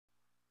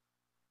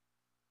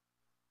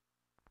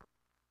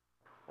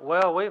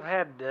Well, we've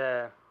had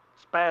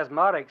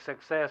spasmodic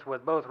success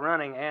with both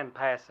running and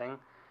passing,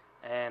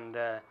 and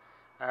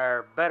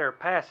our better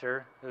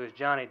passer, who is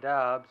Johnny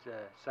Dobbs,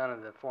 son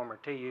of the former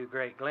TU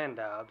great Glenn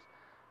Dobbs,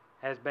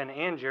 has been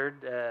injured,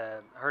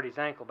 hurt his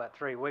ankle about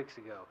 3 weeks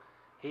ago.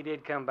 He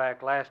did come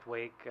back last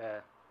week,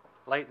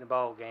 late in the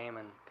ball game,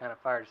 and kind of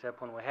fired us up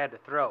when we had to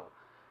throw.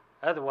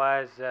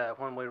 Otherwise,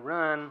 when we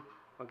run,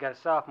 we've got a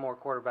sophomore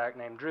quarterback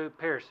named Drew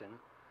Pearson,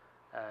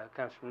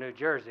 comes from New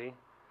Jersey.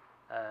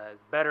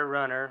 Better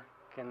runner,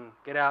 can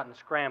get out and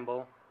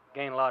scramble,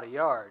 gain a lot of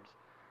yards.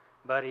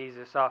 But he's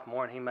a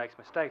sophomore and he makes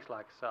mistakes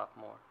like a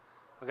sophomore.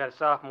 We've got a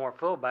sophomore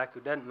fullback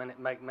who doesn't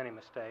make many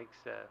mistakes,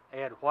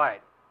 Ed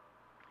White.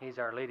 He's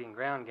our leading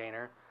ground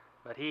gainer,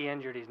 but he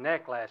injured his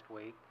neck last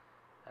week.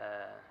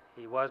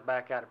 He was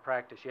back out of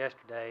practice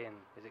yesterday and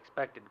is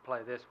expected to play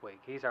this week.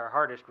 He's our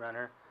hardest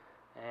runner,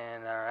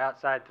 and our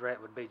outside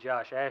threat would be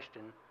Josh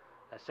Ashton,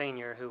 a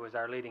senior who was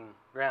our leading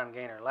ground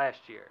gainer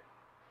last year.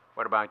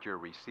 What about your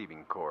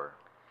receiving corps?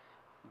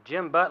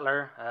 Jim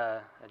Butler,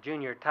 a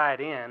junior tight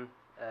end,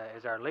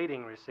 is our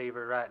leading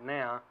receiver right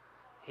now.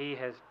 He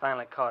has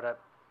finally caught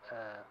up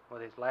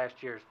with his last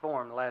year's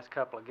form. The last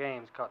couple of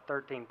games, caught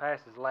 13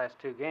 passes the last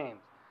 2 games.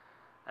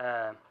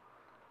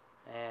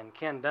 And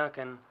Ken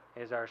Duncan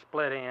is our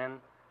split end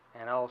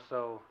and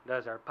also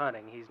does our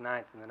punting. He's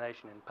 9th in the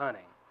nation in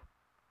punting.